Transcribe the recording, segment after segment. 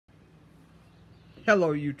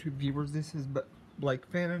Hello YouTube viewers, this is Blake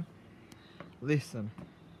Fannin. Listen,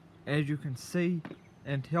 as you can see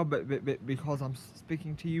and tell, but because I'm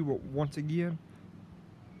speaking to you once again,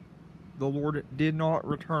 the Lord did not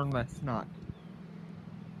return last night.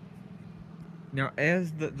 Now,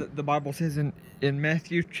 as the Bible says in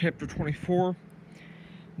Matthew chapter 24,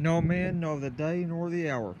 no man know the day nor the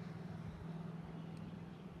hour.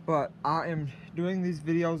 But I am doing these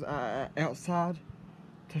videos outside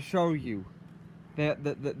to show you that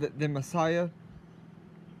the Messiah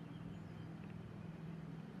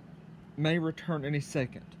may return any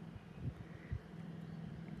second.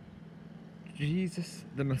 Jesus,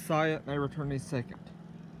 the Messiah, may return any second.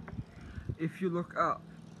 If you look up,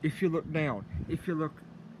 if you look down, if you look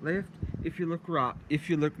left, if you look right, if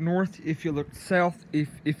you look north, if you look south,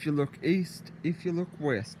 if you look east, if you look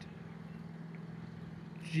west,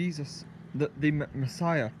 Jesus, the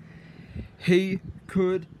Messiah, he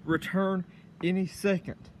could return any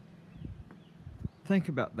second. Think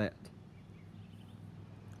about that.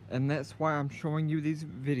 And that's why I'm showing you these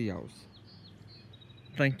videos.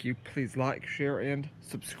 Thank you. Please like, share, and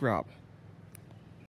subscribe.